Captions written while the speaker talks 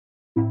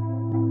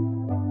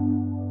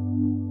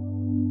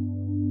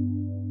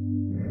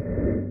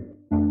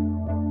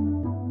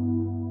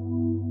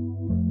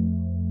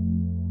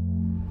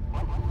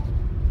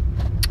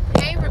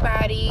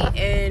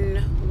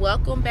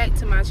welcome back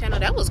to my channel.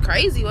 That was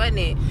crazy, wasn't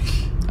it?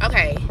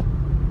 Okay,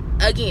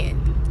 again,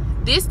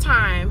 this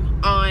time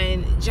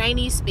on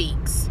Janie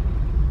Speaks.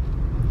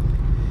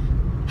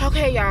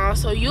 Okay, y'all,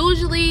 so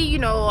usually, you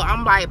know,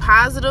 I'm like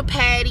positive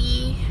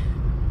Patty.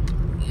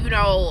 You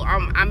know,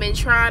 I've been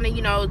trying to,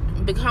 you know,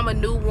 become a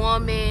new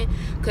woman,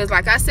 because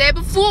like I said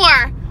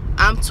before,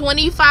 I'm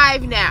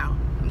 25 now.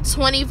 I'm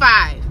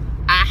 25.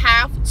 I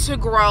have to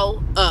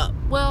grow up.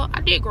 Well,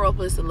 I did grow up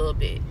just a little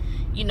bit.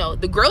 You know,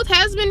 the growth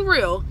has been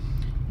real,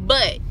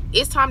 but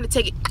it's time to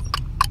take it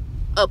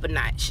up a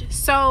notch.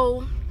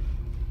 So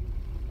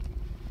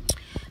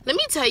let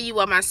me tell you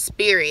what my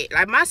spirit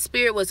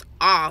was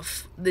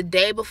off the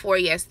day before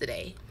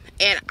yesterday.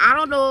 And I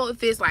don't know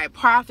if it's like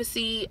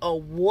prophecy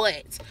or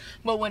what,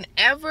 but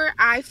whenever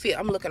I feel,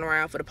 I'm looking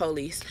around for the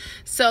police.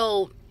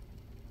 So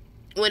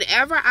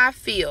whenever I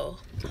feel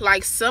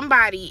like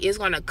somebody is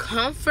gonna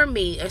come for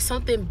me, or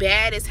something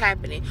bad is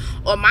happening,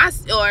 or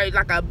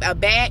like a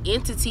bad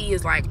entity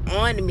is like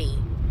on me,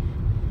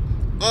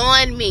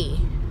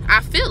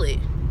 I feel it.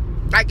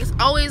 Like, it's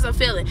always a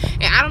feeling.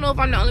 And I don't know if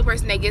I'm the only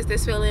person that gets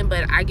this feeling,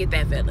 but I get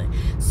that feeling.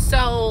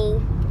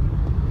 So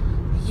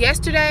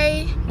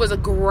yesterday was a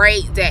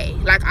great day.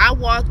 Like, I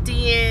walked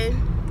in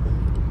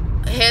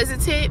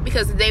hesitant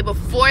because the day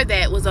before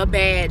that was a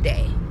bad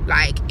day.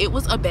 Like, it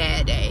was a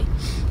bad day.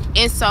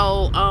 And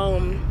so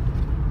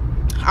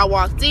I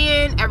walked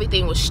in,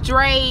 everything was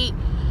straight.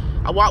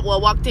 I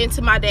walked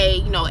into my day,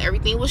 you know,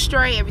 everything was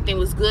straight, everything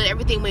was good,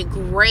 everything went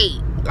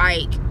great.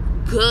 Like,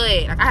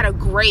 good. Like, I had a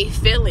great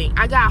feeling.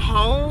 I got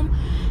home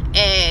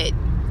at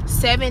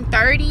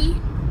 7:30,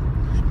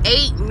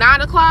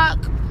 9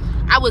 o'clock.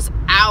 I was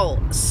out,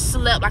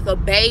 slept like a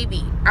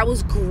baby. I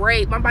was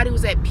great. My body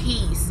was at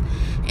peace.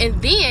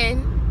 And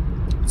then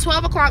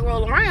 12 o'clock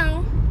roll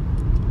around.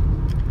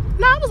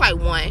 No, it was like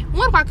 1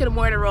 o'clock in the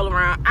morning roll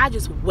around. I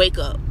just wake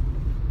up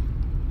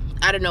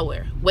out of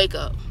nowhere. Wake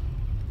up,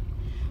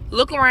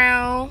 look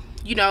around,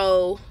 you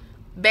know,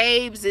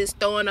 Babes is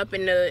throwing up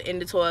in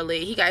the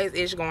toilet. He got his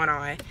itch going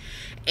on,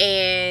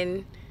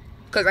 and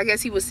because I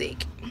guess he was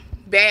sick,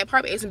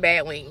 probably ate some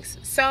bad wings.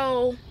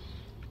 So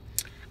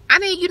I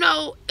think, you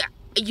know,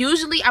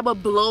 usually I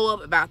would blow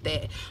up about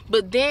that,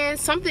 but then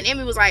something in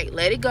me was like,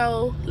 let it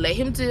go, let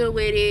him deal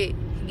with it.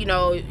 You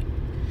know,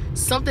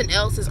 something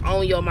else is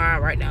on your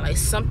mind right now, like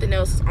something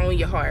else is on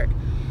your heart.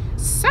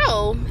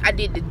 So I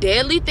did the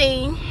deadly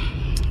thing,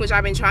 which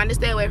I've been trying to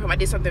stay away from. I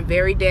did something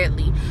very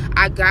deadly.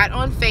 I got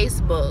on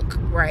Facebook,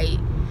 right?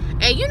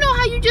 And you know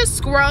how you just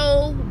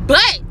scroll,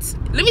 but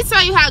let me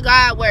tell you how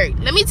God worked.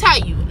 Let me tell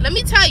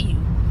you.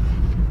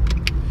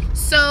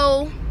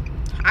 So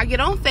I get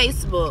on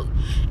Facebook,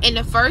 and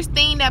the first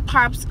thing that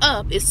pops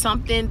up is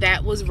something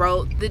that was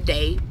wrote the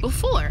day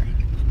before,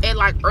 and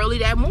like early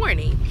that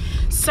morning.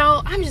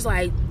 So I'm just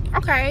like,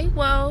 okay,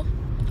 well,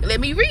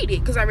 let me read it,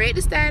 because I read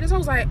the status. I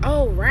was like,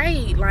 oh,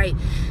 right, like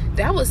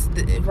that was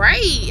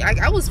right. Like,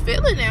 I was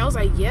feeling it. I was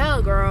like,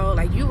 yeah, girl,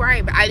 like, you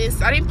right. But I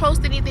didn't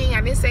post anything,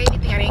 I didn't say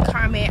anything, I didn't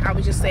comment. I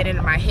was just saying it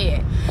in my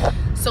head.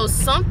 So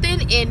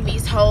something in me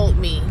told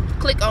me,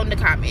 click on the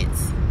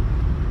comments.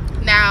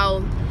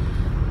 Now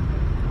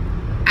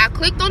I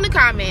clicked on the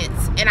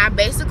comments, and I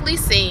basically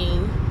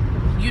seen,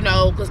 you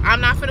know, because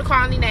I'm not finna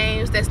call any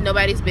names, that's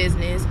nobody's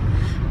business,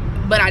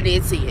 but I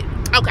did see it.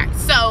 Okay,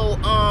 so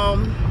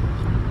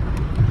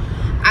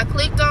I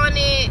clicked on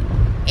it,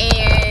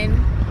 and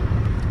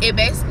it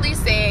basically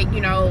said,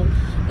 you know,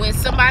 when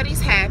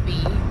somebody's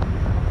happy,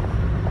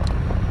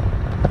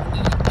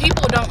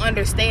 people don't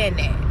understand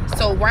that.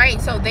 So, right,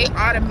 so they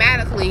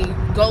automatically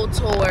go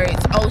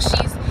towards, oh,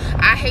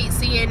 I hate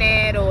seeing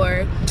that,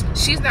 or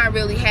she's not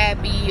really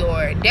happy,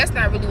 or that's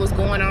not really what's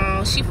going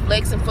on, she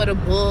flexing for the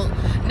book.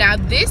 Now,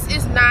 this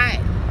is not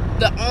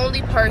the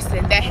only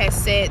person that has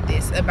said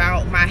this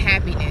about my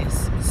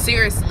happiness.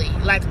 Seriously,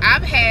 like,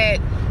 I've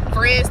had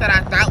friends that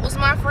I thought was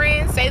my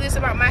friends say this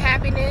about my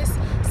happiness.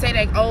 Say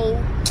like,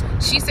 oh,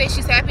 she says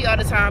she's happy all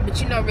the time,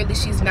 but you know really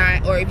she's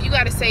not. Or if you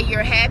gotta say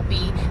you're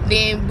happy,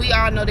 then we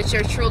all know that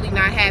you're truly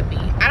not happy.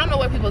 I don't know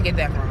where people get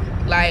that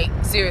from. Like,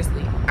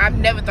 seriously, I've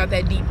never thought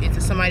that deep into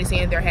somebody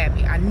saying they're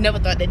happy. I never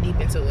thought that deep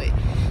into it.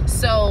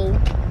 So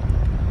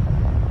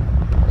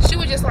she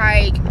was just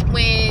like,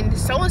 when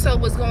so-and-so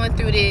was going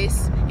through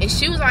this and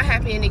she was all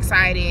happy and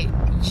excited,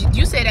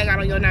 you said that got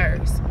on your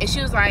nerves. And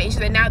she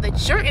said, now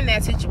that you're in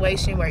that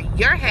situation where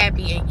you're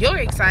happy and you're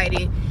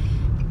excited,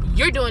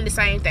 you're doing the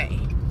same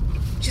thing.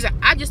 She's like,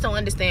 I just don't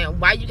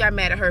understand why you got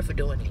mad at her for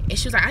doing it. And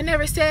she was like, I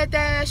never said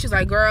that. She's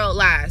like, girl,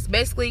 lies.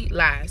 Basically,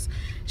 lies.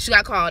 She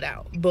got called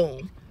out.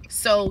 Boom.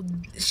 So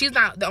she's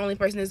not the only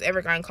person that's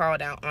ever gotten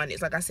called out on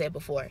this. Like I said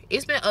before,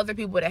 it's been other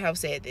people that have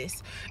said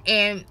this.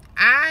 And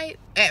I,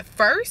 at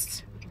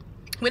first,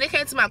 when it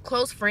came to my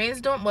close friends,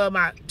 we don't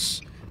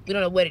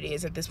know what it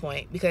is at this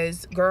point,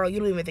 because girl, you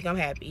don't even think I'm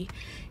happy.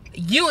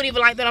 You don't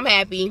even like that I'm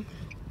happy.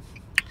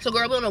 So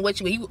girl, we don't know what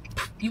you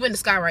in the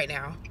sky right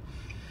now.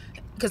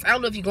 Because I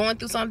don't know if you're going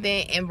through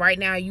something, and right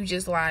now you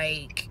just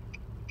like,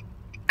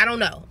 I don't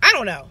know.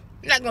 I'm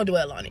not gonna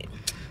dwell on it.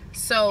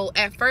 So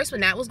at first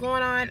when that was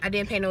going on, I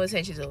didn't pay no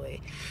attention to it.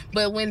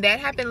 But when that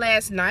happened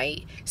last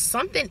night,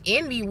 something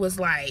in me was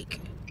like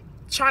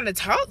trying to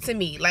talk to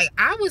me. Like,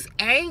 I was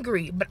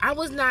angry, but I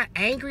was not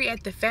angry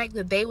at the fact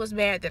that they was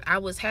mad that I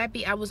was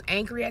happy. I was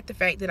angry at the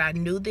fact that I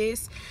knew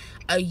this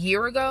a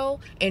year ago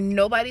and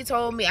nobody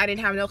told me. I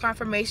didn't have no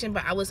confirmation,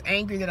 but I was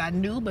angry that I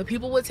knew. But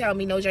people would tell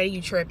me, no, Jada,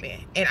 you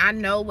tripping. And I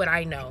know what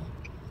I know,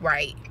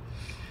 right?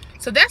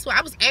 So that's why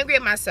I was angry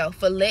at myself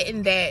for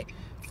letting that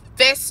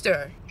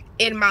fester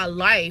in my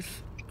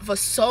life for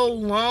so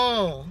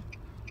long.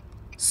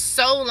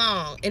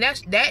 And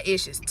that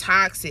is just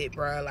toxic,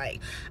 bro. Like,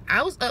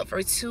 I was up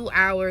for 2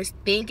 hours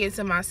thinking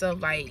to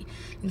myself, like,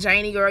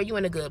 Janie girl, you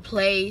in a good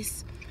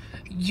place,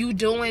 you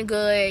doing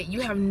good, you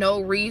have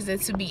no reason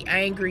to be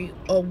angry,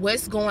 or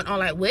what's going on,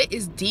 like, what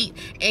is deep?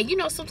 And you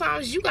know,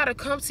 sometimes you gotta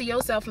come to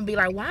yourself and be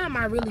like, why am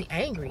I really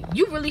angry?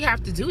 You really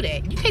have to do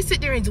that. You can't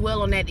sit there and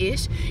dwell on that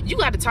ish. You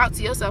gotta talk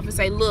to yourself and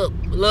say, look,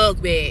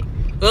 man,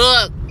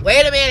 look,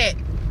 wait a minute,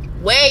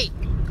 wait,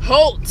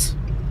 halt.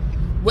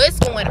 What's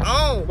going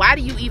on? Why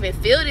do you even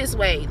feel this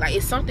way? Like,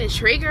 is something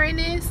triggering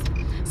this?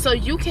 So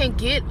you can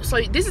so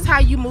this is how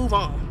you move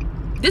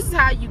on. This is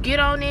how you get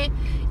on it.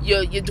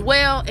 You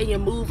dwell and you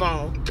move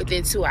on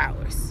within 2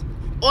 hours.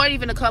 Or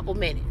even a couple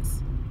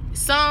minutes.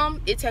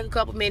 Some, it take a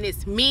couple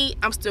minutes. Me,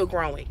 I'm still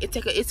growing. It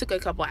took a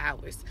couple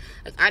hours.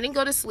 Like, I didn't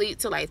go to sleep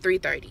till like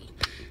 3:30.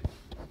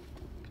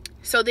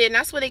 So then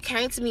that's when it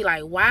came to me,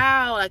 like,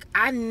 wow, like,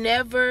 I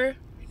never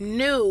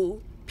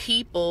knew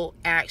people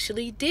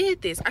actually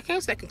did this. I came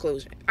to that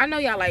conclusion. I know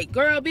y'all like,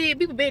 girl,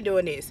 people been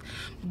doing this,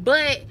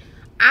 but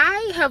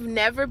I have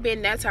never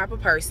been that type of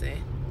person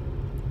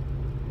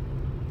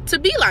to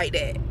be like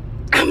that.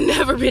 I've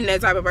never been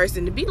that type of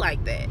person to be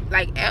like that,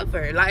 like,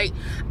 ever. Like,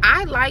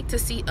 I like to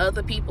see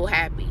other people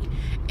happy.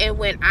 And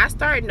when I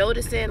started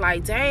noticing,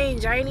 like, dang,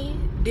 Janie,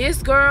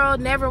 this girl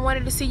never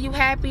wanted to see you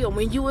happy, or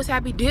when you was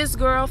happy, this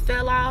girl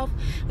fell off.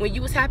 When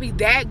you was happy,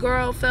 that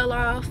girl fell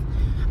off.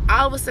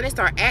 All of a sudden they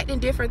start acting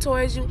different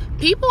towards you.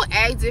 People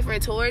act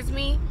different towards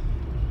me,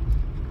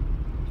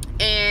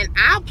 and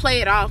I'll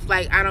play it off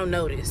like I don't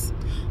notice.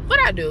 What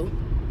I do,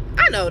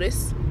 I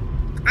notice,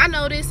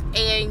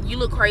 and you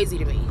look crazy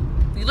to me.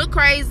 You look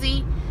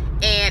crazy,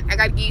 and I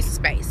gotta give you some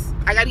space.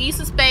 I gotta give you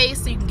some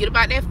space so you can get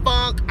about that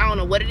funk. I don't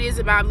know what it is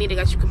about me that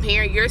got you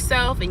comparing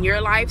yourself and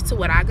your life to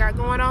what I got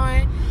going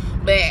on,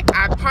 but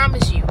I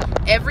promise you,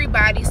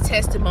 everybody's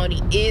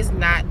testimony is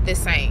not the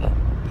same.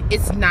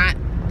 It's not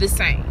the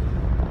same.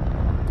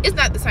 It's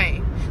not the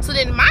same. So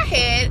then in my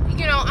head,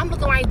 you know, I'm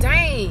looking like,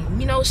 dang,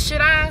 you know, should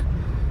I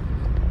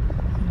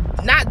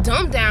not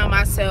dumb down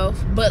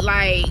myself, but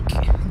like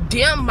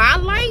dim my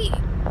light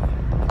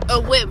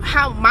with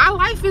how my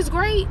life is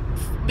great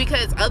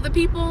because other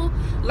people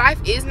life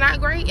is not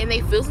great and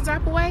they feel some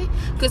type of way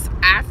because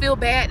I feel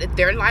bad that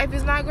their life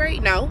is not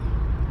great? No,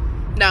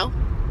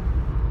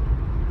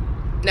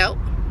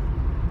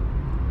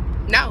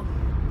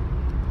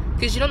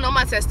 because you don't know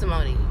my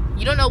testimony.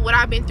 You don't know what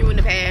I've been through in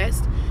the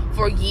past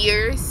for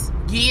years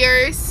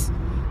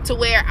to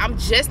where I'm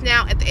just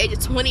now at the age of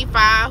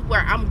 25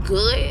 where I'm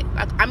good,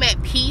 like I'm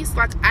at peace.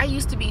 Like, I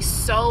used to be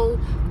so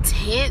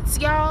tense,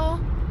 y'all,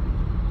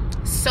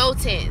 so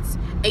tense,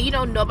 and you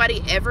know,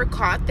 nobody ever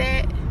caught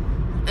that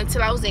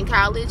until I was in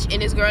college.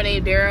 And this girl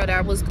named Daryl that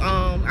I was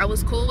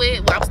cool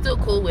with, well, I'm still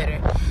cool with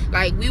her,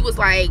 like we was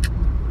like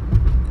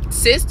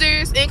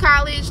sisters in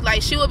college.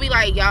 Like, she would be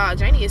like, y'all,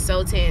 Janie is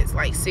so tense,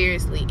 like,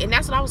 seriously. And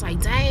that's when I was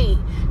like,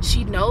 dang,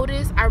 she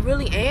noticed I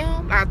really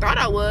am. I thought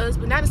I was,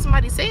 but now that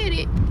somebody said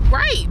it,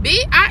 right,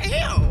 bitch, I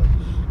am.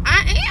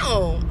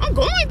 I'm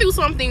going through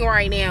something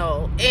right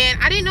now,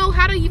 and I didn't know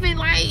how to even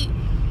like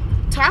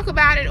talk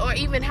about it or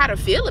even how to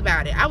feel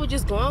about it. I was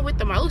just going with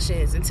the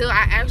motions until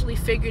I actually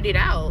figured it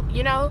out,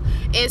 you know.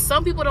 And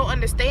some people don't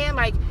understand,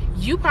 like,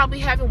 you probably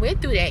haven't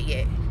went through that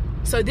yet.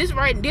 So this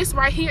right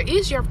here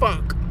is your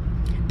funk.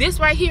 This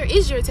right here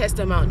is your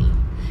testimony.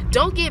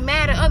 Don't get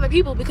mad at other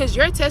people because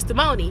your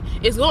testimony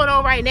is going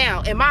on right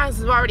now and mine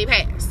has already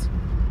passed.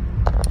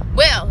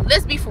 Well,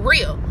 let's be for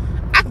real.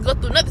 I can go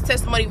through another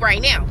testimony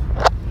right now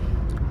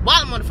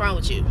while I'm on the phone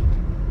with you.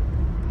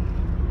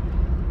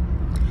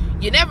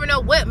 You never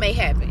know what may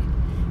happen.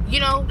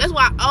 You know, that's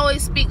why I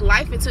always speak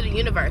life into the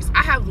universe.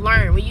 I have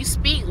learned when you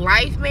speak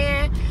life,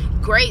 man,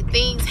 great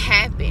things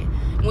happen.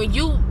 When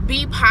you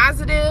be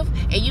positive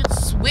and you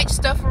switch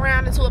stuff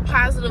around into a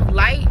positive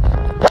light,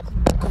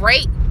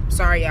 great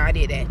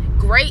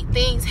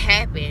things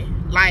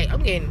happen. Like,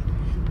 I'm getting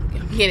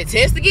a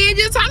test again,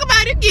 just talk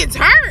about it,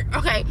 getting hurt.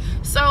 Okay,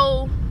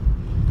 so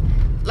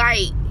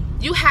like,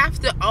 you have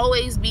to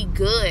always be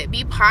good,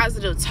 be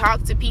positive,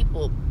 talk to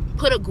people,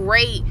 put a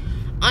great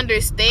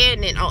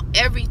understanding on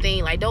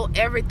everything. Like, don't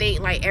ever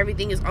think like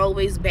everything is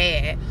always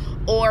bad,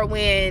 or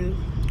when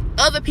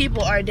other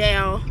people are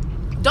down,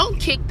 don't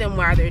kick them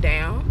while they're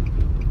down.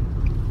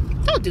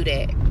 Don't do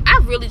that. I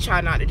really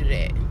try not to do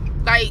that.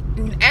 Like,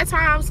 at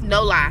times,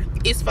 no lie,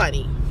 it's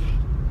funny.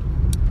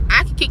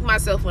 I can kick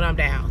myself when I'm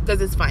down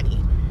because it's funny.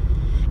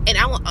 And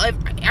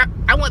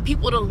I want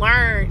people to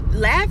learn,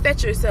 laugh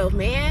at yourself,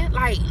 man.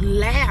 Like,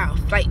 laugh,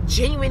 like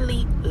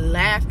genuinely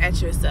laugh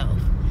at yourself.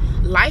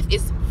 Life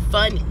is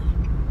funny.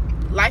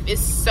 Life is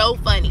so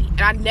funny.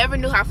 And I never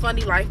knew how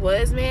funny life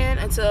was, man,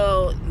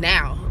 until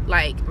now.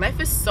 Like, life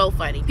is so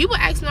funny. People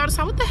ask me all the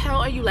time, what the hell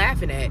are you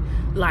laughing at?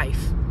 Life.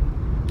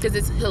 Because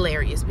it's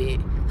hilarious,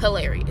 bitch.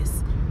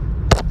 Hilarious.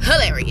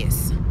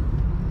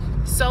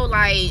 So,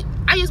 like,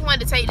 I just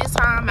wanted to take this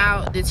time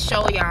out to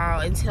show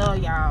y'all and tell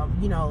y'all,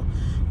 you know,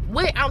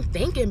 what I'm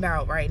thinking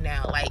about right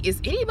now. Like,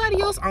 is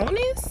anybody else on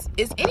this?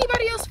 Is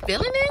anybody else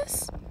feeling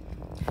this?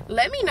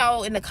 Let me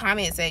know in the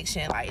comment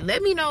section. Like,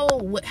 let me know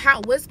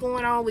what's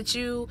going on with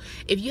you.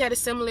 If you had a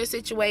similar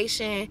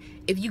situation,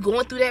 if you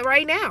going through that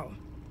right now.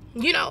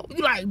 You know,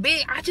 you like,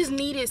 bitch, I just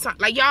needed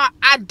something. Like, y'all,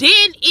 I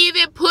didn't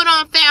even put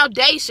on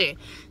foundation.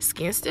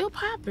 Skin still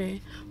popping,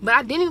 but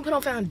I didn't even put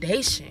on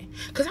foundation.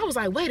 Because I was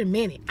like, wait a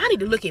minute. I need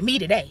to look at me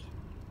today.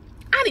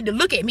 I need to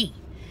look at me.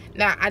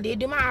 Now, I did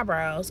do my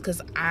eyebrows because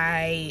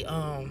I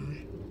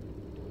am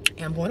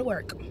going to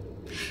work.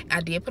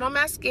 I did put on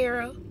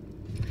mascara.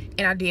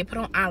 And I did put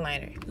on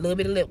eyeliner. A little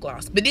bit of lip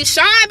gloss. But this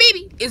shine,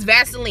 baby, is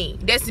Vaseline.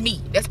 That's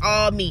me. That's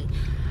all me.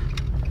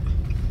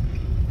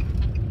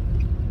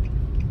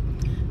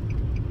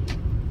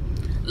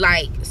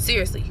 Like,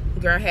 seriously.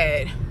 Girl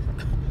had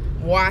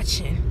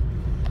watching.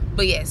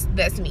 But yes,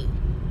 that's me.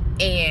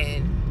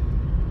 And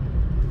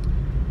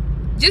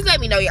just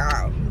let me know,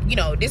 y'all. You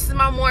know, this is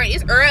my morning.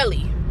 It's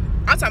early.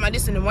 I'm talking about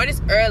this in the morning.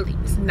 It's early.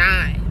 It's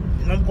 9.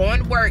 And I'm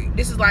going to work.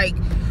 This is like,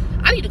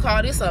 I need to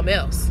call this something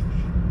else.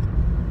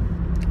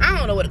 I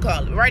don't know what to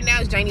call it. Right now,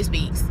 it's Janie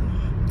Speaks.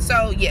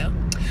 So, yeah.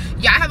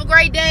 Y'all have a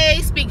great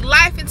day. Speak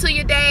life into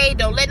your day.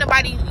 Don't let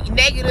nobody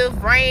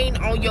negative rain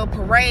on your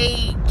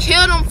parade.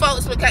 Kill them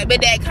folks with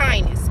that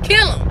kindness.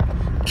 Kill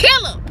them.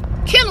 Kill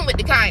them. Kill them with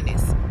the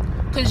kindness.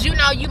 Because, you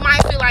know, you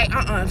might feel like,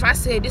 if I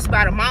said this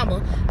about a mama.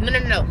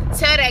 No.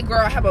 Tell that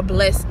girl, have a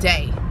blessed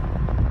day.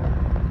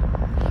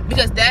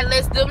 Because that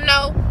lets them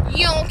know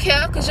you don't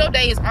care. Because your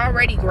day is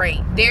already great.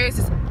 Theirs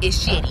is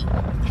shitty.